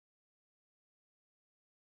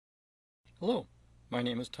Hello, my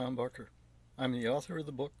name is Tom Barker. I'm the author of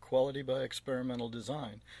the book Quality by Experimental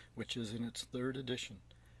Design, which is in its third edition.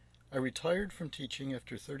 I retired from teaching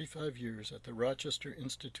after 35 years at the Rochester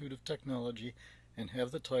Institute of Technology and have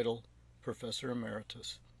the title Professor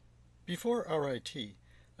Emeritus. Before RIT,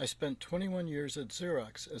 I spent 21 years at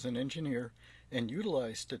Xerox as an engineer and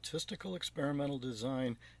utilized statistical experimental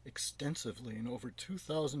design extensively in over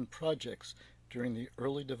 2,000 projects during the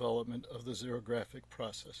early development of the xerographic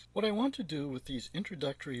process. What I want to do with these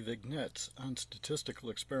introductory vignettes on statistical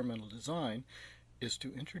experimental design is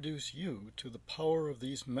to introduce you to the power of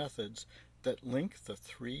these methods that link the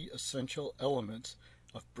three essential elements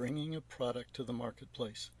of bringing a product to the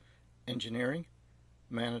marketplace: engineering,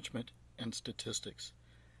 management, and statistics.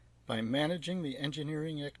 By managing the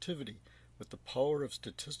engineering activity with the power of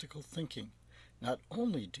statistical thinking, not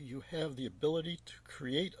only do you have the ability to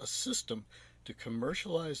create a system to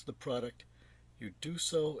commercialize the product, you do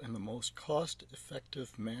so in the most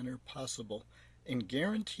cost-effective manner possible and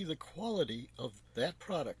guarantee the quality of that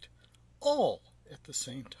product, all at the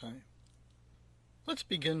same time. Let's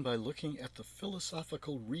begin by looking at the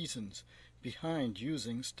philosophical reasons behind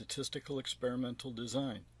using statistical experimental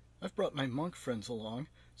design. I've brought my monk friends along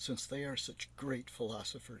since they are such great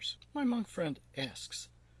philosophers. My monk friend asks,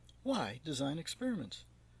 why design experiments?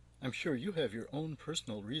 I'm sure you have your own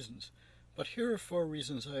personal reasons, but here are 4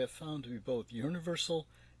 reasons I have found to be both universal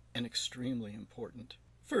and extremely important.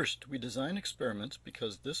 First, we design experiments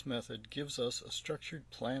because this method gives us a structured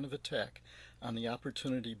plan of attack on the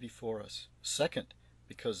opportunity before us. Second,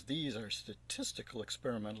 because these are statistical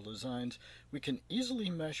experimental designs, we can easily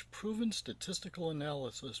mesh proven statistical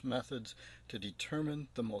analysis methods to determine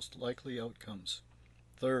the most likely outcomes.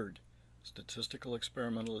 Third, statistical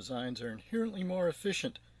experimental designs are inherently more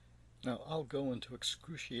efficient. Now, I'll go into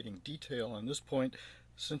excruciating detail on this point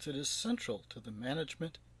since it is central to the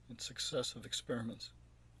management and success of experiments.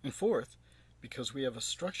 And fourth, because we have a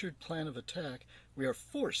structured plan of attack, we are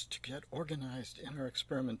forced to get organized in our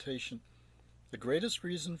experimentation. The greatest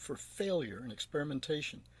reason for failure in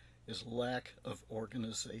experimentation is lack of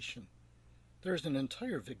organization. There is an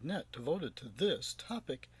entire vignette devoted to this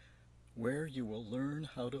topic where you will learn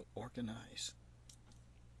how to organize.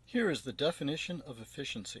 Here is the definition of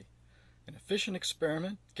efficiency. An efficient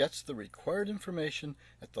experiment gets the required information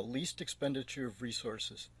at the least expenditure of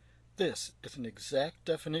resources. This is an exact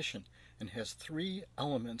definition and has 3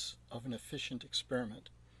 elements of an efficient experiment.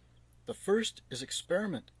 The first is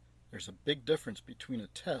experiment. There's a big difference between a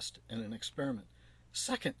test and an experiment.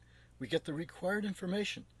 Second, we get the required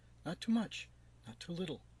information. Not too much, not too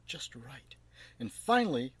little, just right. And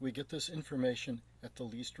finally, we get this information at the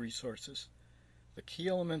least resources. The key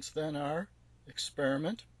elements then are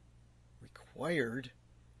experiment, required,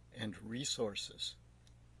 and resources.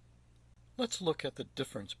 Let's look at the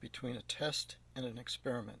difference between a test and an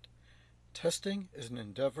experiment. Testing is an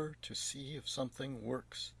endeavor to see if something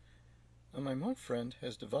works. Now, my monk friend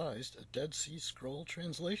has devised a Dead Sea Scroll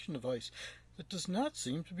translation device that does not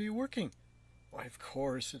seem to be working. Why, of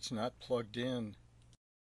course, it's not plugged in.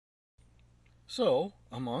 So,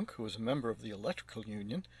 a monk who is a member of the electrical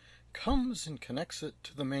union comes and connects it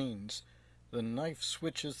to the mains. The knife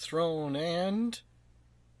switch is thrown and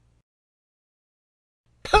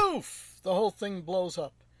poof! The whole thing blows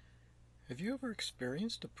up. Have you ever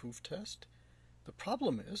experienced a poof test? The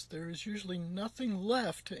problem is there is usually nothing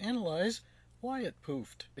left to analyze why it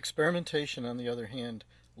poofed. Experimentation, on the other hand,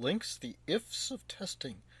 links the ifs of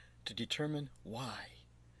testing to determine why.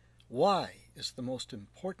 Why is the most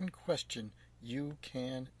important question you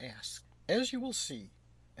can ask. As you will see,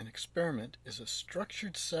 an experiment is a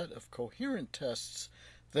structured set of coherent tests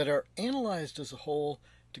that are analyzed as a whole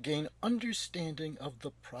to gain understanding of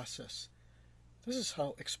the process. This is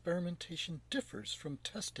how experimentation differs from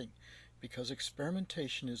testing, because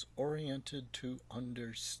experimentation is oriented to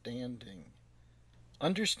understanding.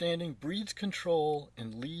 Understanding breeds control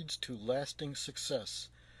and leads to lasting success.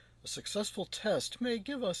 A successful test may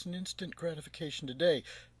give us an instant gratification today,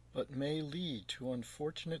 but may lead to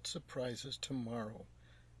unfortunate surprises tomorrow.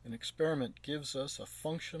 An experiment gives us a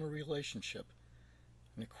functional relationship,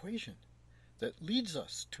 an equation, that leads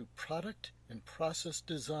us to product and process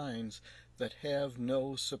designs that have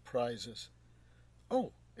no surprises.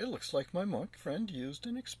 Oh, it looks like my monk friend used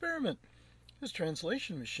an experiment. His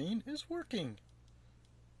translation machine is working.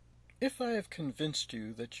 If I have convinced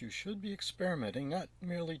you that you should be experimenting, not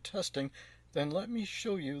merely testing, then let me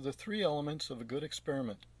show you the 3 elements of a good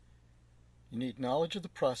experiment. You need knowledge of the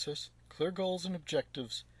process, clear goals and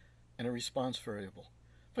objectives, and a response variable.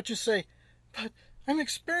 But you say, but I'm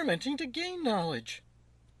experimenting to gain knowledge.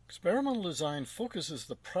 Experimental design focuses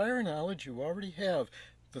the prior knowledge you already have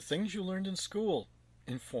The things you learned in school,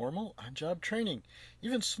 informal, on-job training,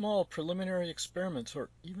 even small preliminary experiments or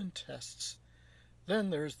even tests. Then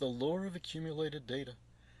there's the lore of accumulated data.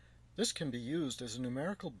 This can be used as a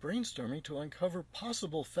numerical brainstorming to uncover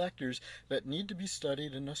possible factors that need to be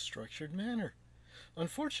studied in a structured manner.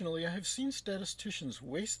 Unfortunately, I have seen statisticians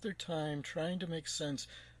waste their time trying to make sense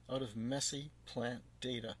out of messy plant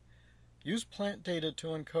data. Use plant data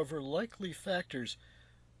to uncover likely factors.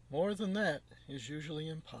 More than that is usually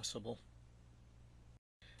impossible.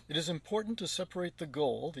 It is important to separate the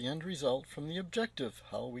goal, the end result, from the objective,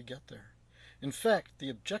 how we get there. In fact, the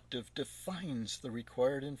objective defines the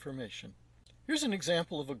required information. Here's an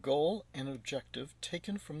example of a goal and objective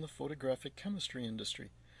taken from the photographic chemistry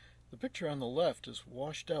industry. The picture on the left is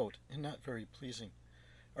washed out and not very pleasing.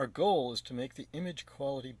 Our goal is to make the image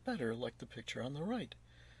quality better, like the picture on the right.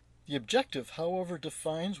 The objective, however,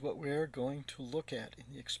 defines what we are going to look at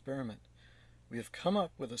in the experiment. We have come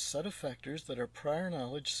up with a set of factors that our prior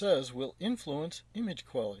knowledge says will influence image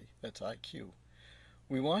quality. That's IQ.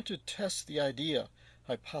 We want to test the idea,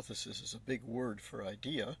 hypothesis is a big word for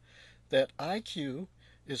idea, that IQ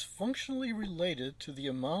is functionally related to the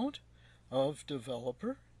amount of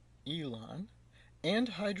developer, elon, and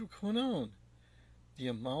hydroquinone, the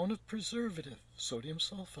amount of preservative, sodium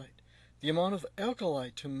sulfite, the amount of alkali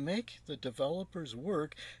to make the developers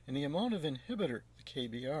work, and the amount of inhibitor, the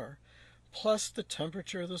KBR, plus the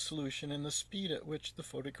temperature of the solution and the speed at which the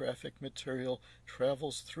photographic material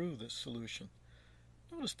travels through this solution.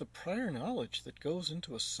 Notice the prior knowledge that goes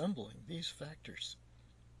into assembling these factors.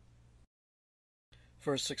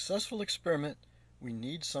 For a successful experiment, we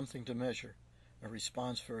need something to measure, a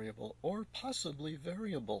response variable, or possibly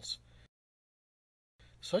variables.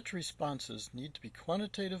 Such responses need to be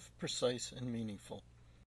quantitative, precise, and meaningful.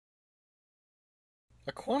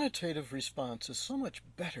 A quantitative response is so much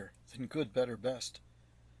better than good, better, best.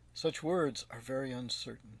 Such words are very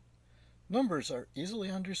uncertain. Numbers are easily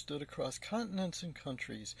understood across continents and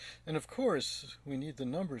countries, and of course, we need the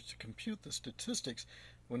numbers to compute the statistics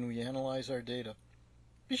when we analyze our data.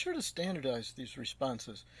 Be sure to standardize these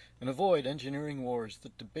responses and avoid engineering wars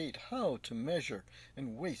that debate how to measure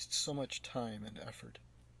and waste so much time and effort.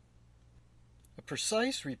 A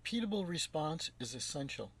precise, repeatable response is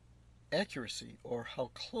essential. Accuracy, or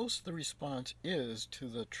how close the response is to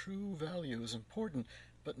the true value, is important,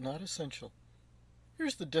 but not essential.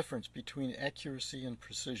 Here's the difference between accuracy and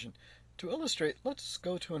precision. To illustrate, let's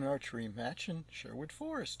go to an archery match in Sherwood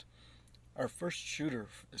Forest. Our first shooter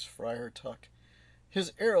is Friar Tuck.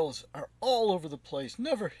 His arrows are all over the place,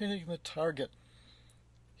 never hitting the target.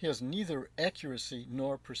 He has neither accuracy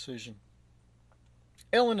nor precision.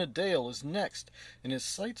 Alan Dale is next, and his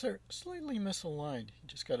sights are slightly misaligned. He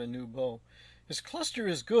just got a new bow. His cluster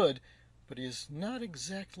is good, but he is not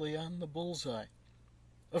exactly on the bullseye.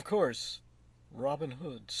 Of course, Robin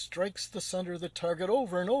Hood strikes the center of the target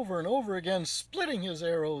over and over and over again, splitting his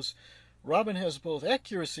arrows. Robin has both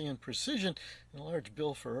accuracy and precision and a large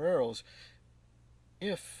bill for arrows.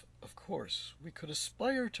 If, of course, we could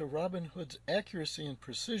aspire to Robin Hood's accuracy and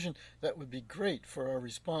precision, that would be great for our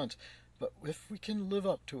response. But if we can live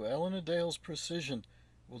up to Alan Dale's precision,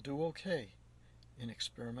 we'll do okay in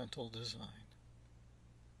experimental design.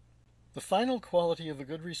 The final quality of a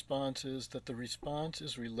good response is that the response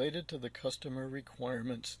is related to the customer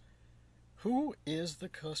requirements. Who is the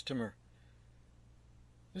customer?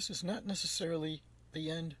 This is not necessarily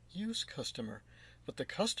the end-use customer, but the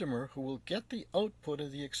customer who will get the output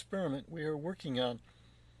of the experiment we are working on,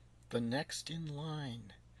 the next in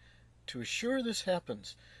line. To assure this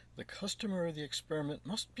happens, the customer of the experiment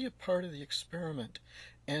must be a part of the experiment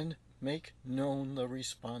and make known the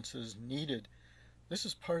responses needed. This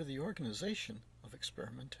is part of the organization of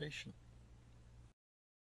experimentation.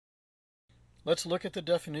 Let's look at the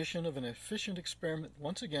definition of an efficient experiment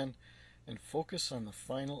once again and focus on the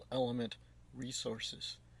final element,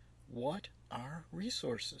 resources. What are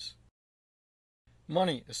resources?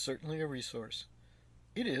 Money is certainly a resource.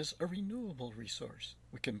 It is a renewable resource.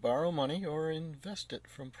 We can borrow money or invest it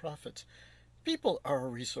from profits. People are a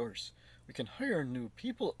resource. We can hire new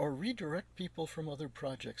people or redirect people from other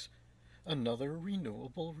projects. Another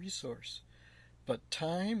renewable resource. But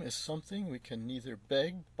time is something we can neither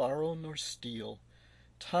beg, borrow, nor steal.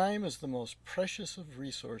 Time is the most precious of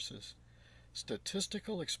resources.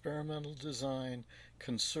 Statistical Experimental Design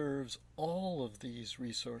conserves all of these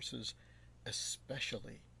resources,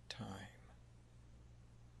 especially time.